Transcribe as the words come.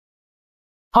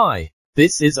Hi,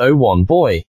 this is Owon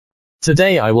Boy.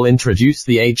 Today I will introduce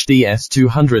the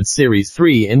HDS200 Series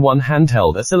 3-in-1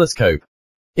 handheld oscilloscope.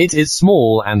 It is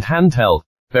small and handheld,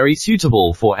 very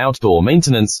suitable for outdoor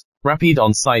maintenance, rapid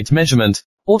on-site measurement,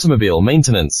 automobile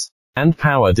maintenance, and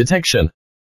power detection.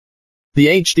 The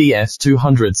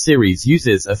HDS200 series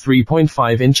uses a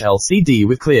 3.5-inch LCD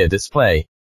with clear display.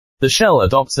 The shell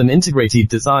adopts an integrated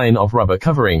design of rubber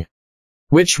covering,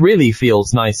 which really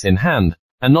feels nice in hand,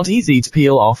 and not easy to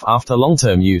peel off after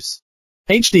long-term use.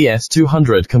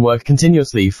 HDS200 can work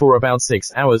continuously for about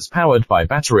 6 hours powered by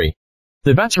battery.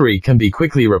 The battery can be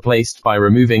quickly replaced by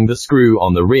removing the screw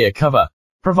on the rear cover,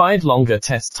 provide longer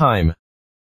test time.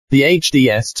 The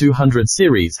HDS200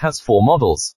 series has 4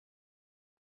 models.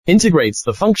 Integrates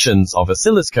the functions of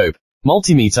oscilloscope,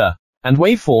 multimeter, and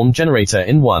waveform generator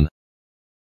in one.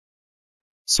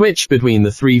 Switch between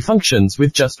the 3 functions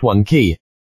with just one key.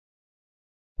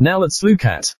 Now let's look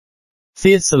at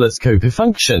the oscilloscope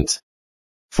function.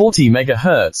 40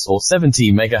 MHz or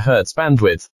 70 MHz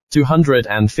bandwidth,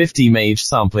 250 MHz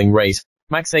sampling rate,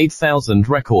 max 8000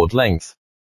 record length.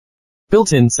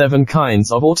 Built-in 7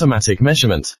 kinds of automatic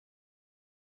measurement.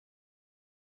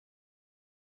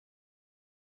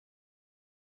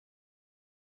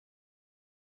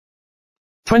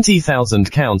 $20,000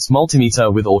 counts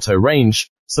multimeter with auto range,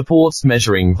 supports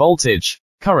measuring voltage,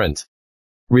 current,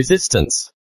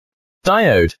 resistance,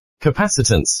 diode,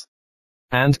 capacitance,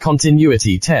 and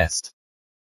continuity test.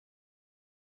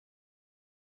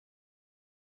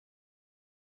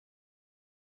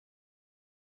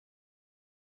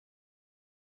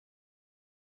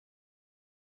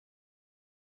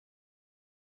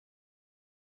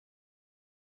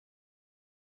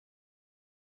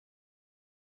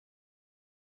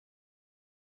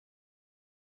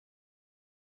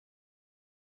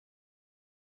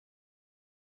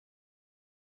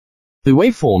 The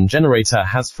waveform generator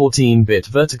has 14-bit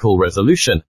vertical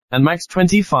resolution, and max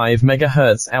 25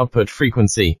 MHz output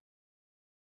frequency.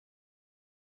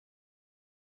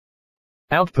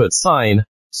 Output sine,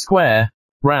 square,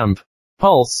 ramp,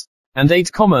 pulse, and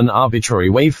 8 common arbitrary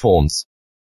waveforms.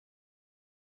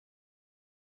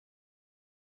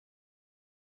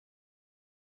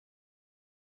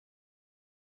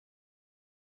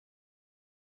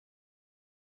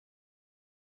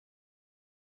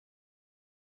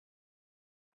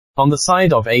 On the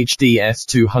side of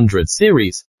HDS200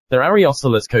 series, there are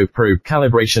oscilloscope probe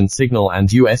calibration signal and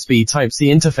USB Type-C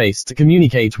interface to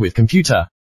communicate with computer.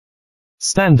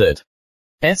 Standard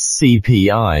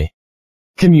SCPI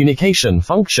communication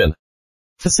function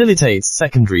facilitates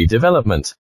secondary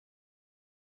development.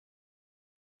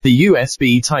 The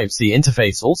USB Type-C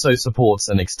interface also supports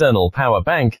an external power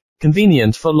bank,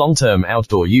 convenient for long-term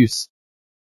outdoor use.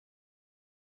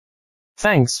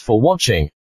 Thanks for watching.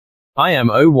 I am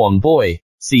Owon Boy.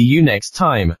 See you next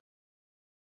time.